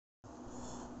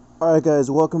Alright guys,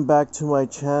 welcome back to my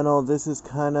channel. This is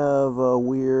kind of a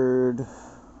weird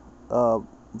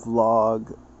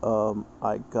vlog.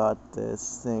 I got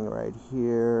this thing right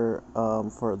here.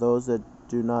 For those that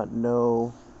do not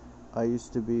know, I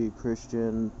used to be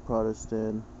Christian,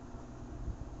 Protestant,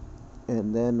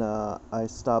 and then I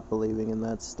stopped believing in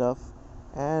that stuff.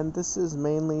 And this is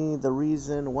mainly the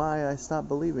reason why I stopped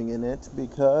believing in it,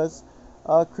 because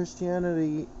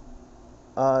Christianity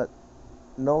no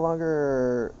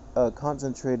longer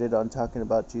concentrated on talking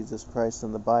about Jesus Christ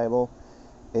in the Bible.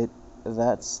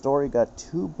 That story got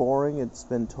too boring. It's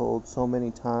been told so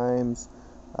many times.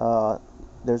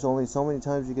 There's only so many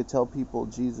times you could tell people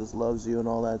Jesus loves you and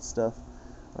all that stuff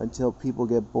until people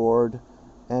get bored.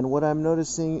 And what I'm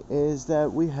noticing is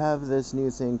that we have this new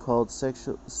thing called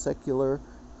secular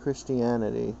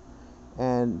Christianity.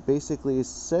 And basically,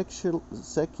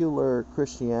 secular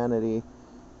Christianity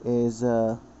is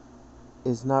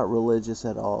not religious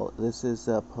at all. This is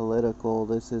political.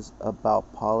 This is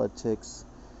about politics,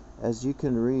 as you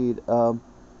can read.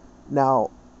 Now,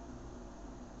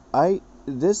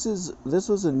 this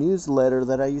was a newsletter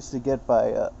that I used to get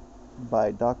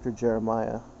by Dr.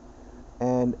 Jeremiah,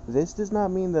 and this does not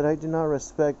mean that I do not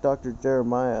respect Dr.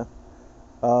 Jeremiah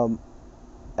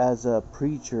as a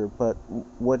preacher, but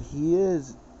what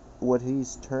he's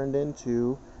turned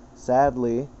into,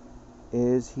 sadly,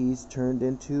 is he's turned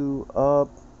into a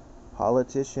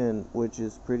politician, which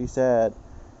is pretty sad.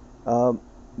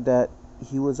 That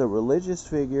he was a religious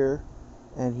figure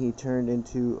and he turned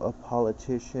into a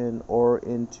politician or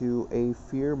into a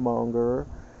fearmonger.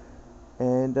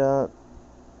 And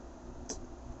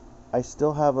I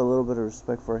still have a little bit of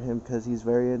respect for him because he's a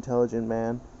very intelligent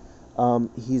man.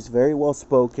 He's very well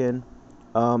spoken.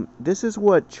 This is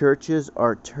what churches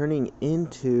are turning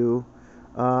into.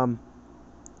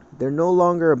 They're no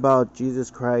longer about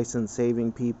Jesus Christ and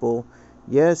saving people.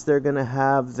 Yes, they're going to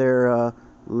have their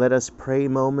let us pray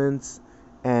moments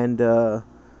and all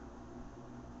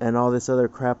this other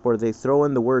crap where they throw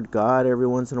in the word God every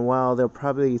once in a while. They'll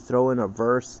probably throw in a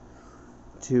verse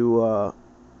to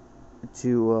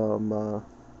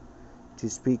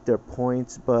speak their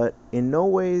points, but in no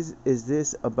ways is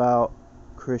this about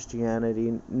Christianity.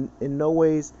 In no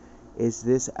ways is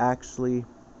this actually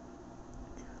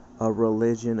a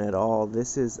religion at all.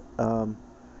 This is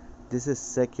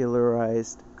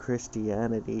secularized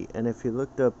Christianity, and if you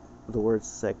looked up the word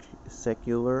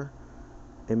secular,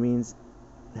 it means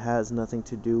it has nothing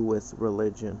to do with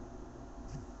religion.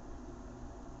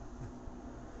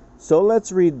 So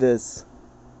let's read this.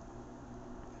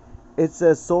 It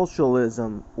says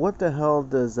socialism. What the hell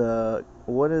does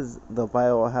what does the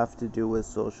Bible have to do with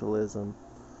socialism?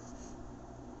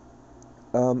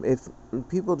 If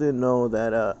people didn't know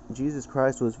that Jesus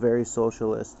Christ was very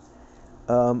socialist,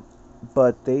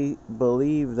 but they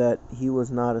believe that he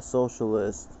was not a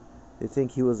socialist. They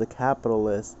think he was a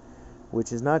capitalist,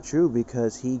 which is not true,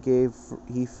 because he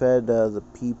fed the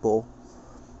people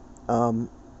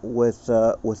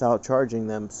without charging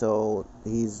them. So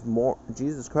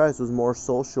Jesus Christ was more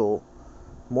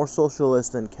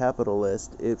socialist than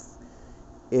capitalist. If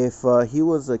he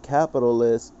was a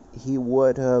capitalist, he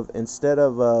would have, instead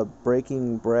of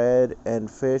breaking bread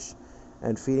and fish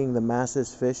and feeding the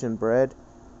masses fish and bread,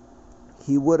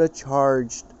 he would have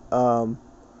charged the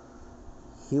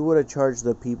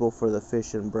people for the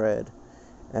fish and bread.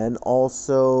 And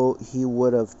also he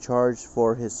would have charged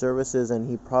for his services,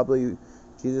 and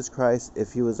Jesus Christ,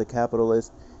 if he was a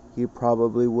capitalist, he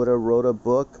probably would have wrote a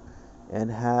book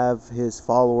and have his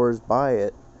followers buy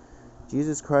it.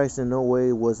 Jesus Christ in no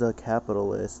way was a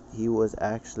capitalist. He was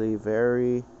actually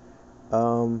very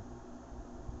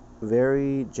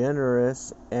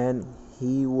generous, and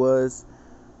he was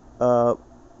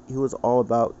all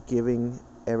about giving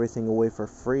everything away for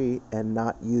free and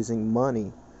not using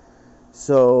money.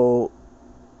 So,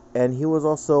 and he was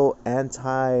also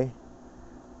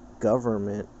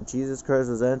anti-government. Jesus Christ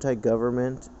was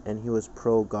anti-government, and he was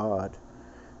pro-God.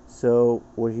 So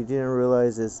what he didn't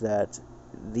realize is that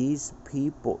these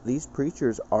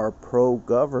preachers are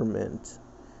pro-government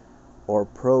or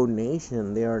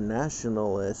pro-nation. They are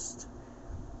nationalists.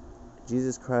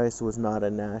 Jesus Christ was not a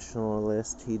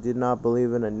nationalist. He did not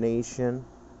believe in a nation.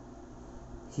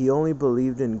 He only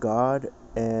believed in God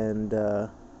and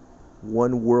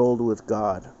one world with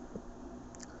God.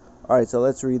 Alright, so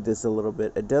let's read this a little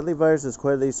bit. A deadly virus is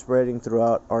quietly spreading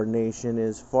throughout our nation. It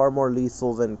is far more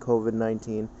lethal than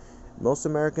COVID-19. Most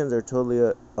Americans are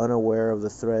totally unaware of the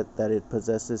threat that it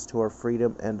possesses to our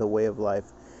freedom and the way of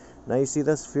life. Now you see,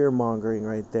 that's fear-mongering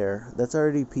right there. That's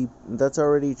already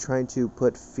trying to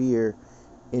put fear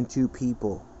into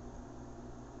people.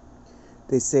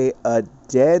 They say a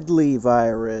deadly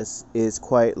virus is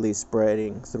quietly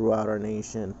spreading throughout our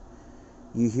nation.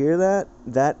 You hear that?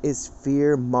 That is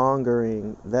fear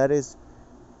mongering. That is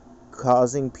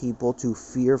causing people to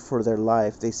fear for their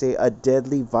life. They say a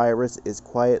deadly virus is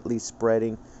quietly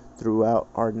spreading throughout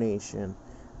our nation.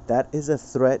 That is a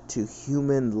threat to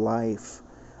human life.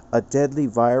 A deadly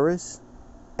virus,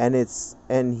 and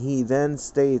he then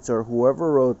states, or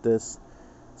whoever wrote this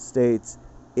states,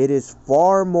 it is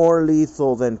far more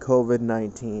lethal than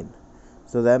COVID-19.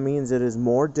 So that means it is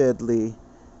more deadly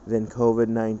than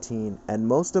COVID-19. And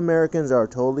most Americans are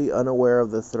totally unaware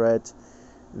of the threat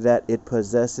that it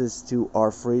possesses to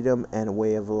our freedom and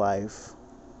way of life.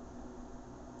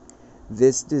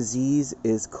 This disease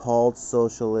is called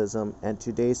socialism, and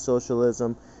today's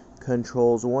socialism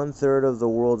controls 1/3 of the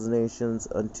world's nations.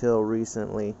 Until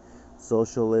recently,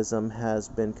 socialism has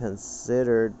been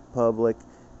considered public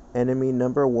enemy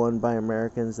number one by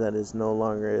Americans. That is no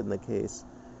longer in the case.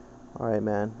 Alright,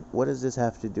 man, what does this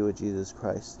have to do with Jesus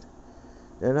Christ?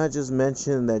 And I just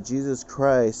mentioned that Jesus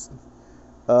Christ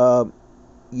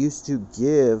used to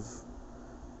give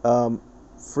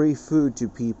free food to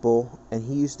people, and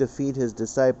he used to feed his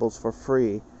disciples for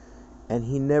free, and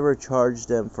he never charged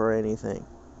them for anything.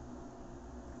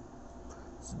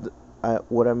 So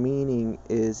what I'm meaning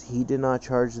is he did not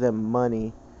charge them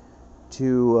money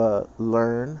to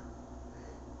learn.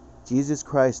 Jesus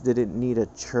Christ didn't need a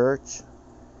church.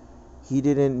 He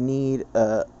didn't need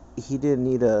a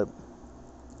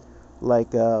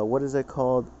what is it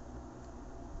called,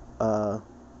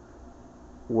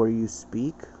 where you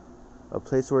speak, a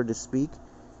place where to speak.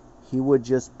 He would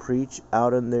just preach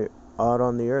out on the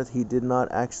earth. He did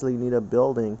not actually need a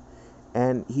building,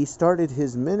 and he started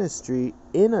his ministry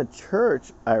in a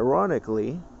church,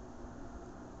 ironically.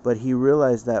 But he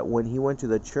realized that when he went to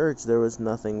the church, there was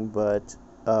nothing but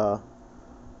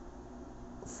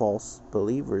false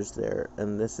believers there.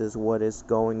 And this is what is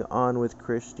going on with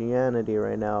Christianity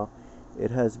right now.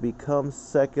 It has become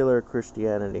secular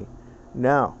Christianity.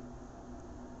 Now,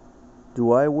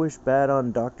 do I wish bad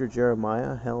on Dr.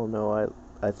 Jeremiah? Hell no.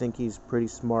 I think he's pretty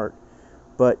smart.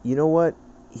 But you know what?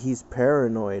 He's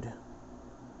paranoid.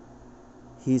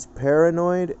 He's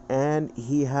paranoid, and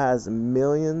he has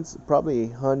millions, probably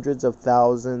hundreds of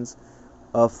thousands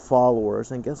of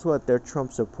followers. And guess what? They're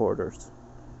Trump supporters.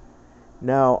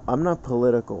 Now, I'm not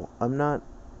political. I'm not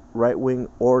right wing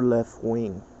or left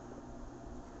wing.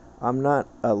 I'm not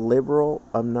a liberal.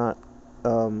 I'm not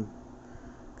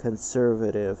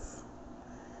conservative.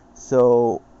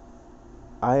 So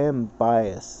I am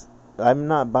biased. I'm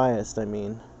not biased, I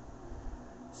mean.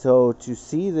 So to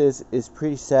see this is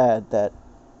pretty sad, that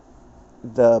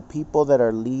the people that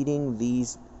are leading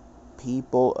these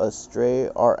people astray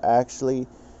are actually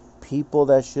people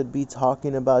that should be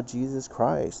talking about Jesus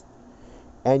Christ.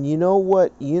 And you know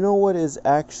what is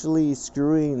actually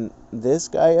screwing this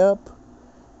guy up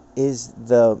is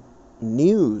the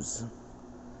news.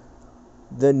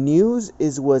 The news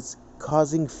is what's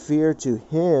causing fear to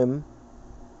him,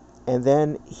 and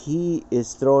then he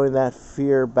is throwing that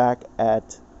fear back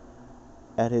at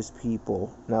his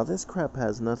people. Now this crap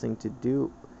has nothing to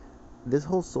do, this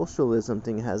whole socialism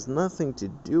thing has nothing to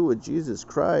do with Jesus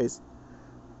Christ.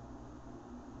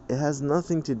 It has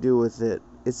nothing to do with it.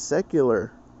 It's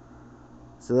secular.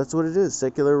 So that's what it is,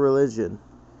 secular religion.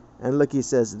 And look, he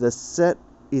says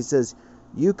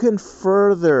you can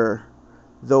further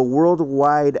the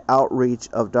worldwide outreach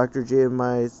of Dr.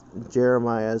 Jeremiah's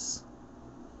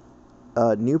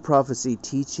new prophecy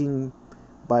teaching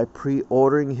by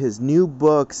pre-ordering his new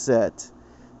book set.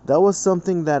 That was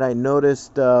something that I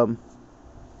noticed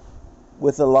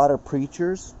with a lot of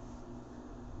preachers.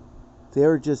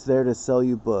 They're just there to sell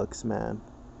you books, man.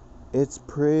 It's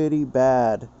pretty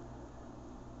bad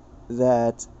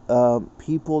that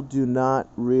people do not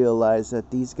realize that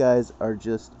these guys are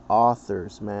just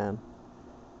authors, man.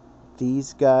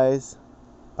 These guys,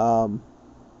 I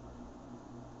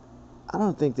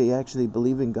don't think they actually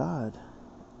believe in God.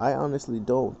 I honestly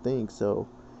don't think so.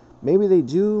 Maybe they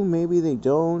do, maybe they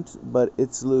don't, but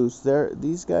it's loose.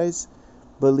 These guys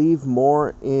believe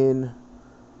more in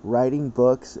writing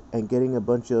books and getting a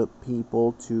bunch of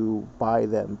people to buy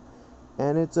them.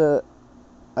 And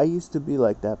I used to be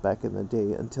like that back in the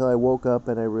day, until I woke up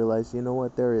and I realized, you know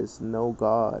what, there is no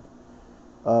God.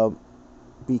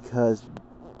 Because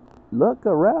look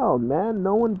around, man,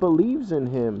 no one believes in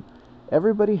him.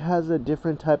 Everybody has a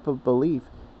different type of belief.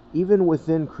 Even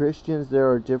within Christians, there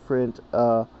are different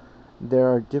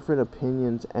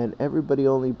opinions, and everybody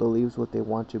only believes what they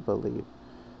want to believe.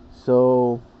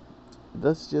 So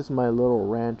that's just my little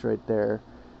rant right there.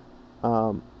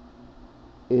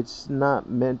 it's not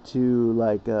meant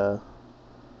to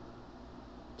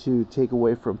to take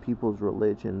away from people's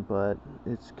religion, but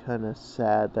it's kind of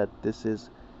sad that this is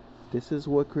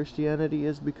what Christianity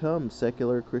has become,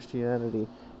 secular Christianity.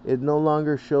 It no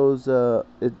longer shows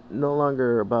it's no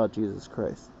longer about Jesus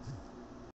Christ.